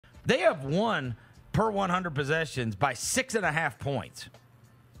They have won per 100 possessions by 6.5 points,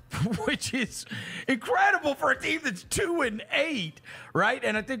 which is incredible for a team that's 2-8, right?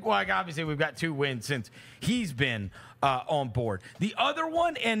 And I think, well, like, obviously we've got 2 wins since he's been on board. The other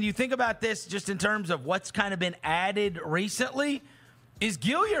one, and you think about this just in terms of what's kind of been added recently, is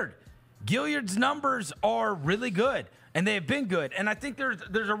Gilyard. Gilyard's numbers are really good, and they have been good. And I think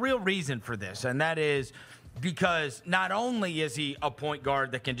there's a real reason for this, and that is because not only is he a point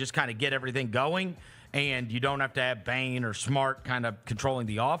guard that can just kind of get everything going, and you don't have to have Bane or Smart kind of controlling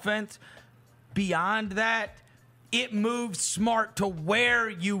the offense. Beyond that, it moves Smart to where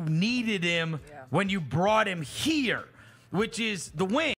you needed him when you brought him here, which is the wing.